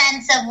is a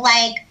sense of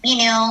my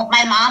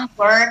mom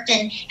worked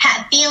and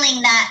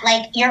feeling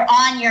that you're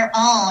on your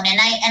own. And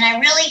I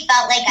really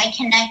felt like I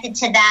connected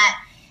to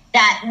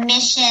that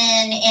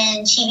mission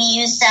in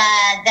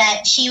Chibiusa,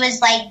 that she was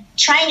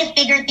trying to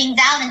figure things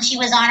out and she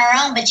was on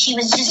her own, but she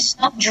was just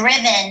so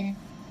driven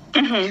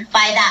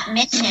by that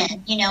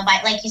mission,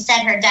 by, like you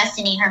said, her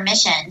destiny, her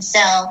mission. So,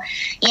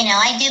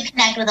 I do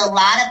connect with a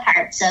lot of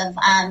parts of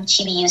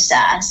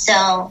Chibiusa.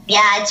 So,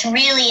 yeah, it's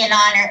really an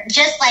honor.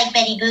 Just like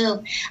Betty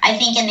Boop, I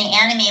think in the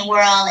anime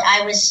world,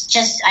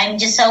 I'm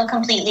just so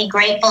completely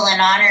grateful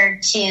and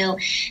honored to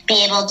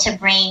be able to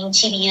bring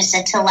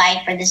Chibiusa to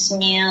life for this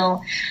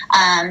new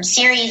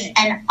series.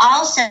 And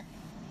also,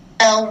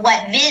 so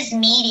what Viz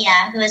Media,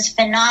 who is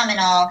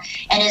phenomenal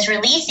and is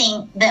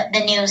releasing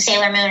the new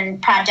Sailor Moon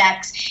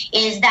projects,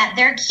 is that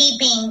they're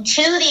keeping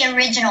to the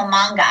original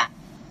manga.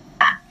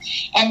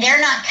 And they're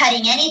not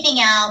cutting anything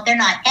out. They're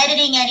not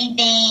editing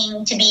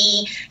anything to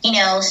be,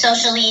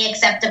 socially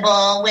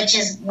acceptable, which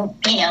is,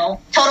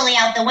 totally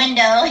out the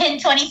window in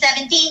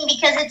 2017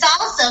 because it's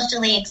all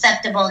socially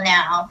acceptable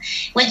now,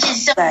 which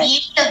is so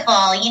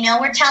beautiful.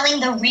 We're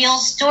telling the real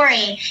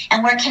story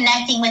and we're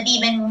connecting with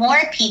even more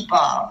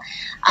people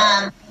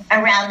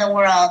around the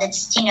world.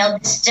 It's,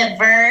 it's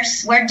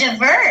diverse. We're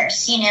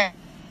diverse,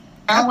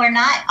 we're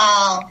not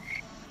all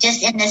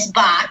just in this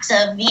box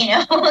of,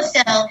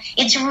 so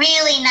it's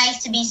really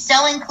nice to be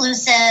so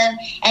inclusive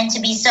and to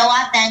be so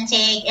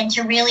authentic and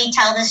to really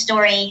tell the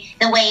story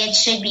the way it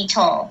should be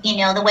told,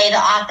 the way the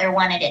author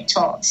wanted it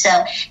told. So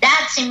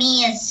that to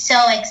me is so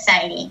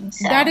exciting.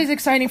 So. That is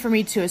exciting for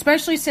me too,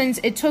 especially since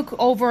it took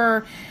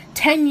over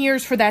 10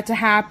 years for that to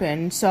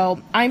happen. So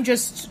I'm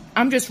just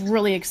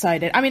really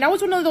excited. I mean, I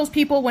was one of those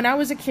people when I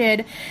was a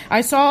kid,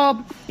 I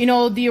saw,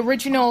 the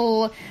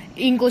original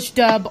English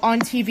dub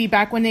on TV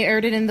back when they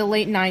aired it in the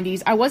late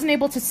 90s. I wasn't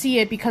able to see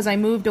it because I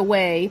moved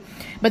away,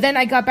 but then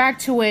I got back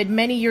to it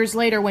many years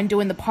later when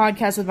doing the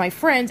podcast with my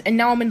friends, and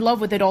now I'm in love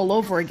with it all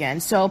over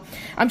again. So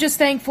I'm just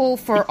thankful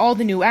for all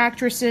the new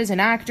actresses and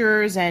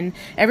actors and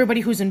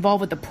everybody who's involved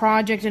with the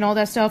project and all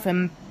that stuff,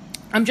 and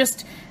I'm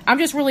just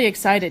really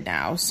excited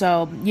now.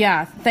 So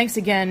yeah, thanks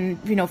again,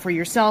 for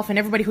yourself and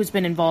everybody who's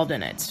been involved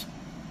in it.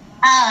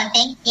 Oh,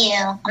 thank you.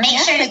 I'll make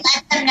sure to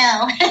let them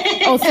know.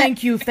 Oh,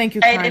 thank you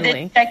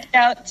kindly. Check it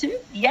out too.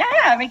 Yeah,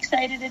 I'm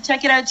excited to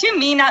check it out too.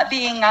 Me not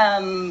being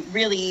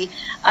really,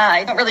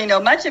 I don't really know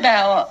much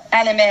about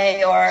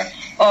anime or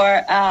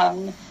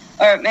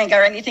manga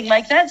or anything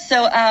like that.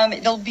 So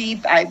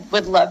I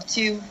would love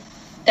to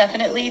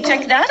definitely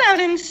check that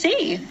out and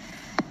see.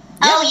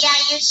 Oh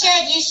yeah, you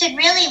should. You should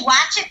really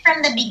watch it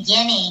from the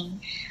beginning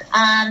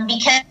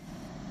because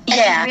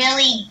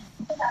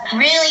you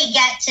really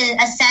get to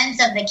a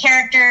sense of the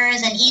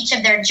characters and each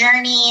of their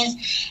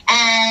journeys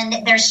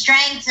and their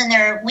strengths and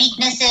their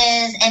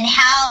weaknesses and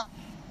how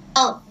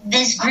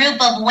this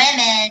group of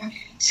women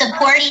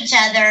support each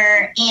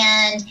other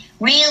and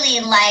really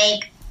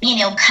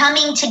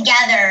coming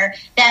together,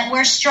 that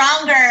we're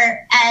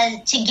stronger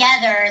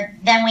together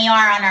than we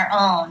are on our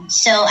own.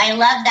 So I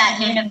love that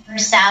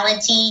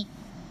universality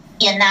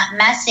and that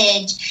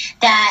message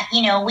that,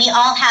 we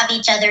all have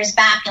each other's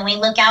back and we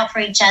look out for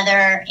each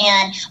other,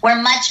 and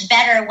we're much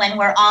better when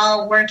we're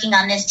all working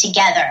on this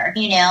together,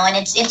 and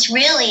it's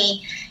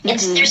really,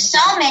 there's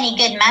so many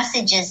good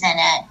messages in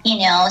it,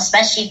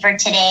 especially for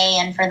today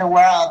and for the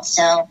world.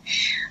 So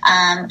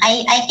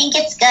I think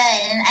it's good.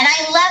 And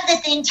I love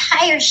that the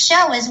entire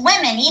show is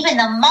women. Even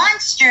the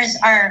monsters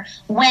are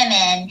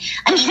women.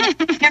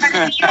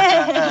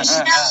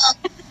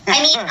 I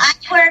mean,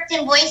 I've worked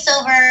in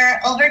voiceover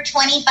over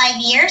 25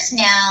 years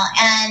now,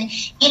 and,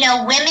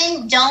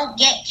 women don't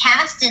get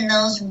cast in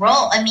those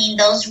roles. I mean,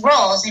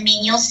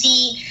 you'll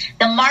see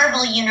the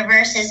Marvel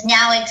universe is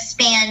now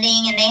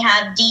expanding, and they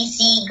have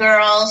DC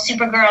girls,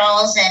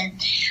 Supergirls,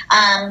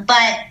 and,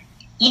 but,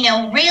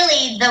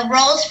 really the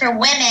roles for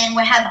women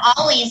have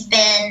always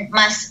been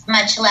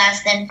much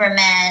less than for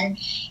men.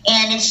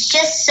 And it's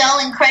just so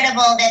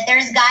incredible that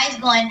there's guys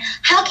going,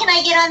 how can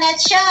I get on that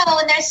show?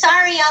 And they're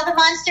sorry, all the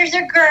monsters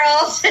are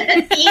girls.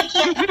 You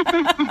can't,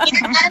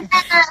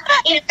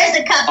 there's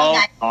a couple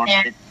guys in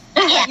there.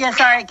 Yeah,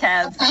 sorry,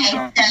 Kev.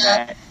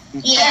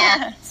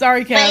 Yeah.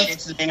 Sorry, Kev.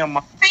 It's being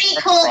a pretty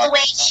cool the way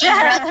she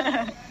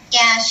wrote.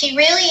 Yeah, she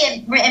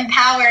really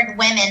empowered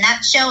women.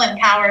 That show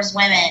empowers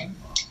women.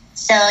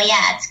 So,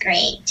 yeah, it's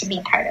great to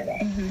be part of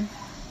it.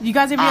 Mm-hmm. You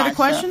guys have any other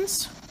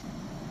questions?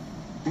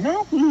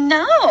 No.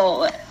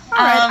 All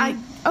right.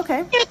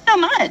 Okay. Thank you so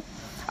much.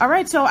 All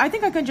right, so I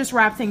think I can just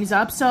wrap things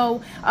up.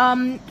 So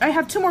I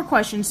have two more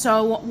questions.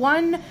 So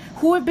one,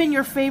 who have been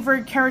your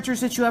favorite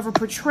characters that you ever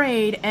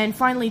portrayed? And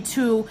finally,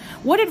 two,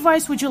 what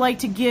advice would you like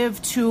to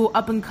give to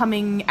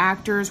up-and-coming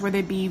actors,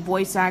 whether they be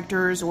voice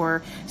actors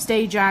or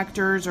stage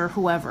actors or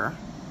whoever?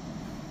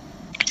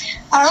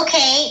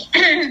 Okay.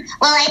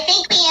 Well, I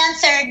think we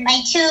answered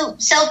my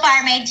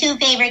two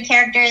favorite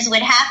characters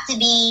would have to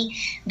be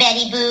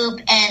Betty Boop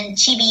and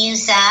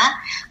Chibiusa.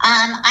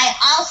 I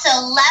also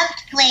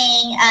loved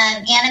playing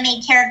an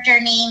anime character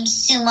named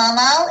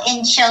Sumomo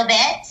in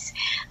Chobits.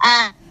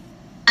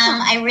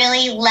 I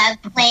really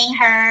loved playing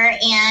her,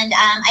 and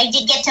I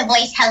did get to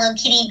voice Hello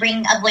Kitty,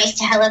 bring a voice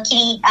to Hello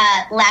Kitty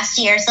last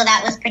year, so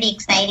that was pretty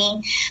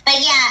exciting. But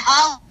yeah,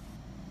 all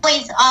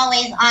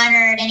always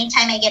honored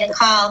anytime I get a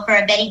call for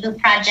a Betty Boop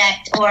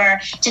project or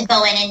to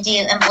go in and do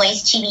and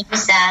voice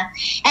Chibiusa.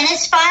 And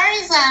as far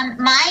as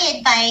my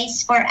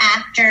advice for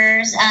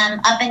actors,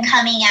 up and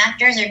coming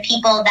actors or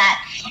people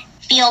that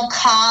feel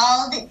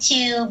called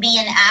to be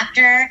an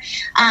actor,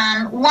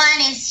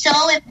 one is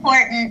so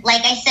important,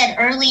 like I said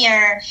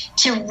earlier,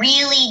 to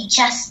really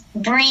just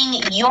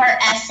bring your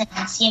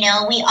essence. You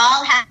know, we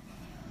all have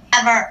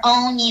our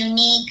own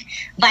unique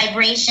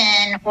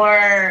vibration,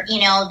 or,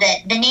 you know,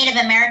 the Native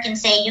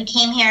Americans say you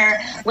came here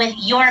with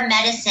your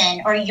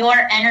medicine or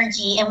your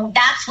energy, and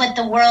that's what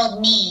the world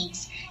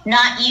needs,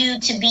 not you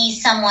to be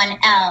someone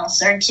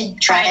else or to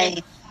try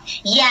to.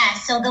 Yeah,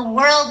 so the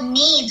world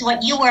needs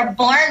what you were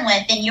born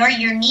with and your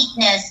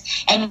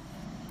uniqueness and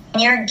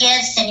your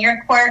gifts and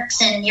your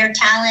quirks and your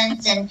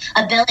talents and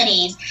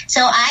abilities. So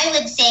I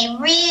would say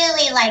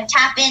really like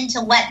tap into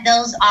what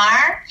those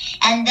are,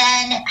 and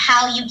then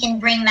how you can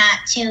bring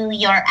that to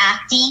your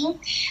acting.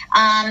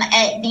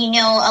 You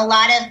know, a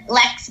lot of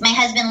my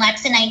husband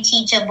Lex and I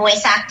teach a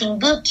voice acting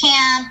boot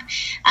camp,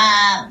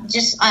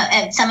 just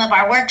at some of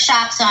our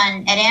workshops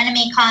at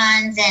Anime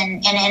Cons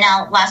and in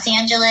Los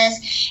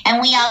Angeles.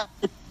 And we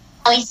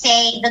always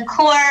say the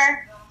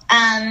core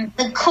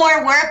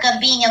work of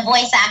being a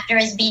voice actor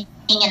is being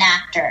an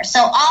actor. So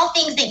all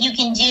things that you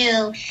can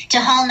do to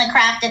hone the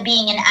craft of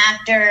being an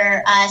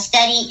actor,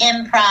 study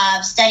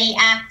improv, study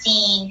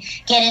acting,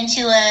 get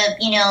into a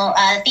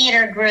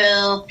theater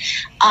group.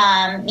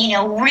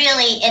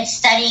 Really it's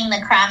studying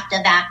the craft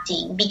of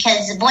acting,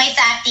 because voice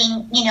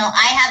acting, you know,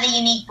 I have a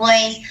unique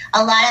voice.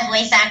 A lot of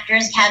voice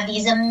actors have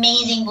these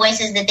amazing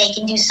voices that they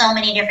can do so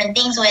many different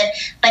things with,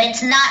 but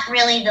it's not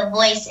really the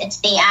voice, it's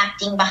the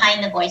acting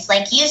behind the voice.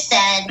 Like you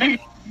said,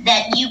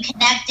 that you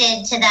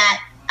connected to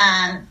that,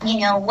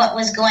 what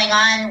was going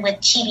on with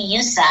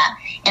Chibiusa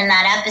in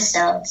that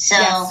episode. So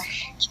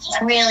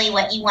really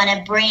what you want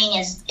to bring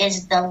is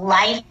the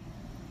life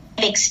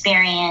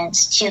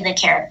experience to the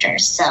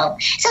characters. So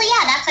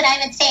yeah, that's what I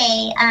would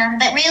say.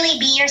 But really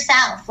be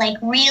yourself, like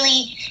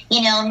really,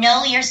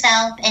 know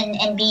yourself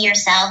and be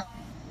yourself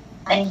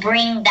and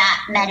bring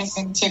that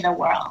medicine to the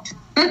world.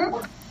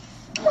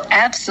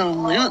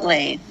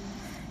 Absolutely.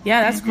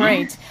 Yeah, that's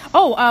great.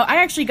 Oh, I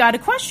actually got a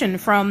question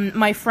from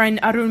my friend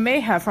Arun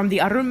Meha from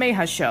the Arun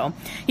Meha Show.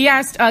 He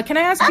asked, "Can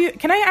I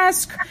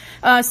ask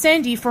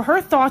Sandy for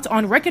her thoughts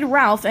on Wreck-It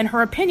Ralph and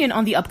her opinion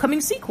on the upcoming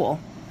sequel?"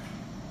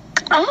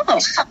 Oh,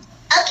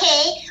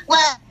 okay.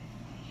 Well,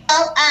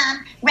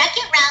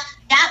 Wreck-It Ralph,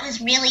 that was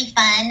really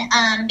fun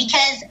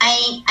because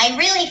I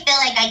really feel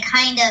like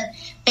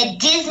that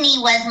Disney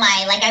was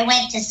I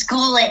went to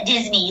school at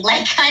Disney,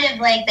 kind of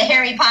like the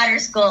Harry Potter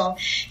school.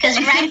 Because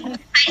right in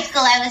high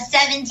school, I was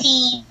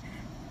 17,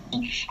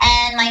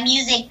 and my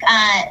music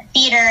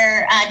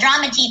theater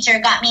drama teacher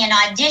got me an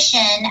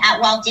audition at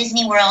Walt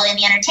Disney World in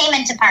the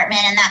entertainment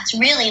department, and that's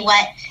really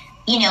what,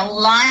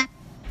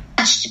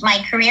 launched my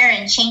career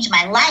and changed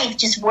my life,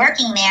 just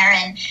working there.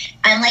 And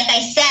like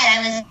I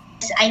said,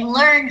 I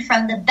learned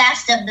from the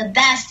best of the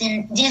best,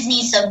 and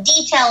Disney's so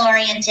detail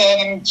oriented,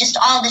 and just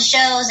all the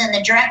shows and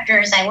the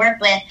directors I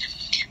worked with.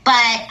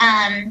 But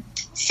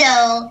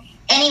so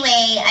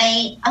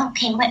anyway, what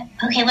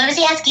was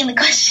he asking the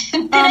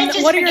question?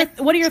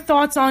 What are your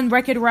thoughts on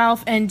Wreck-It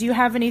Ralph, and do you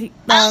have any?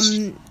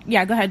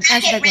 Yeah, go ahead.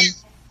 Answer that one.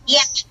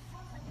 Yeah.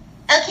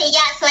 Okay.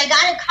 Yeah. So I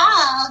got a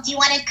call. Do you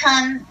want to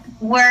come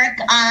work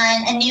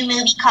on a new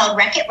movie called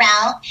Wreck-It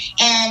Ralph?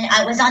 And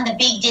I was on the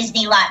big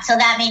Disney lot, so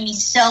that made me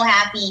so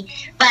happy.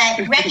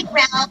 But Wreck-It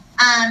Ralph,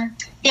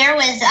 there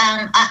was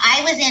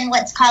I was in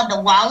what's called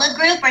the WALA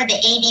group, or the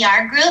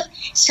ADR group.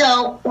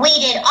 So we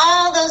did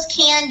all those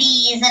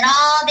candies and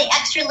all the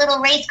extra little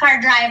race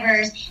car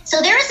drivers. So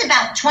there was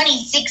about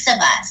 26 of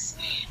us,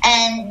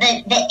 and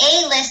the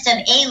A-list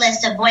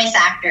of voice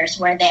actors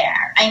were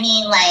there. I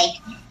mean,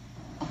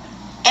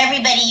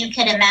 everybody you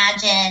could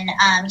imagine,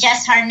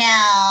 Jess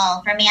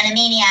Harnell from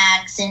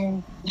Animaniacs,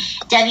 and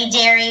Debbie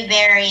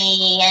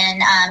Derryberry,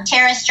 and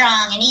Tara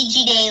Strong, and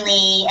E.G.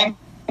 Daily,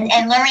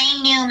 and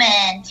Lorraine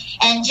Newman,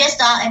 and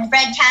and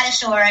Fred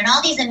Tatasciore, and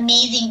all these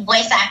amazing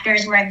voice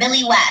actors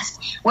Billy West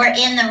were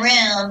in the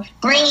room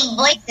bringing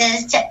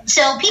voices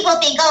so people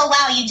think, oh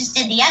wow, you just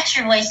did the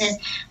extra voices,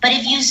 but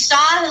if you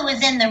saw who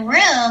was in the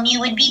room,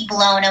 you would be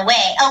blown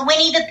away. Oh,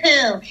 Winnie the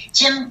Pooh,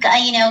 Jim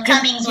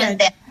Cummings was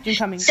there. Jim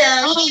Cummings. So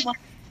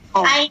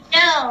I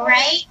know,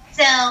 right?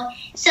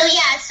 So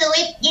yeah, so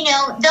it,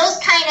 those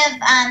kind of,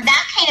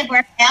 that kind of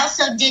work. I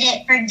also did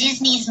it for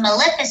Disney's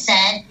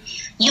Maleficent.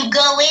 You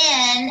go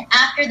in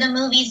after the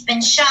movie's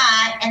been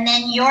shot, and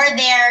then you're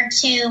there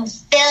to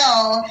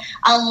fill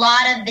a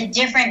lot of the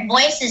different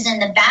voices in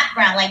the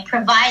background,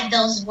 provide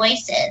those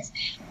voices.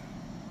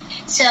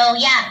 So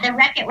yeah, the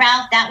Wreck-It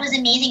Ralph, that was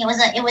amazing.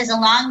 It was a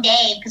long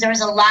day because there was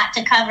a lot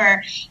to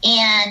cover,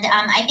 and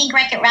I think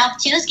Wreck-It Ralph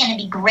 2 is going to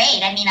be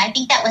great. I mean, I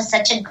think that was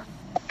such a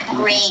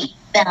great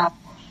film.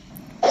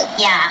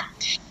 Yeah.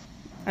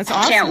 That's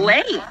awesome. Can't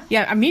wait.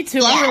 Yeah, me too.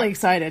 Yeah. I'm really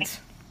excited.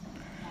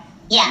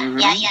 Yeah,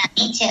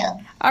 me too.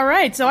 All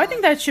right, so I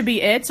think that should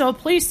be it. So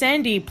please,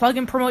 Sandy, plug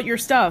and promote your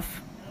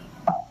stuff.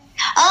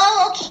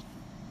 Oh, okay.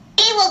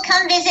 Well,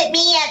 come visit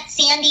me at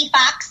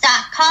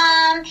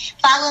sandyfox.com.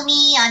 Follow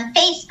me on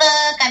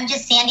Facebook. I'm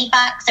just Sandy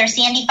Fox or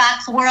Sandy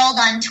Fox World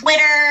on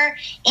Twitter.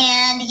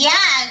 And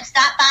yeah,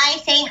 stop by,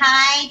 say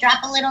hi,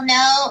 drop a little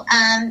note.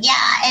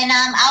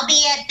 I'll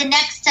be at the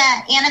next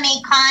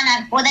Anime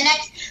Con, or the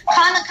next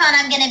Comic Con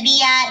I'm going to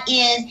be at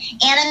is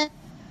Anime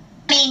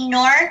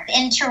North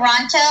in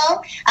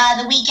Toronto,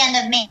 the weekend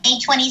of May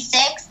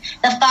 26th.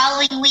 The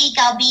following week,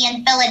 I'll be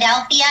in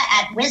Philadelphia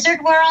at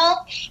Wizard World.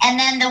 And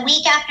then the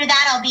week after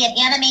that, I'll be at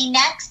Anime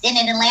Next in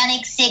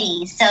Atlantic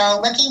City.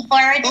 So looking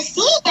forward to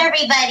seeing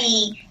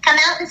everybody. Come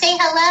out and say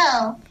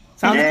hello.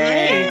 Sounds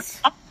great.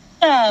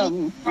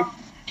 Awesome.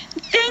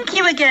 Thank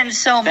you again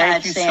so much, Sandy.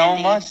 Thank you so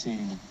much,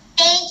 Sandy.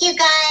 Thank you,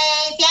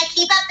 guys. Yeah,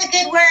 keep up the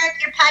good work.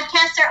 Your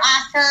podcasts are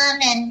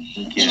awesome, and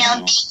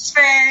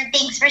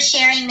thanks for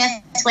sharing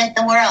this with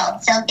the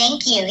world. So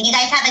thank you. You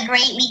guys have a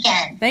great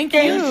weekend. Thank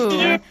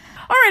you.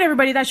 All right,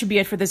 everybody, that should be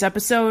it for this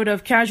episode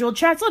of Casual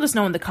Chats. Let us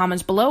know in the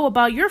comments below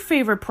about your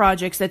favorite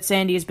projects that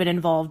Sandy has been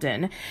involved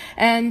in.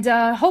 And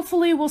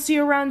hopefully we'll see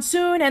you around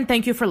soon, and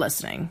thank you for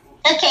listening.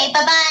 Okay,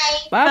 bye-bye.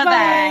 Bye-bye.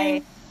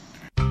 Bye-bye.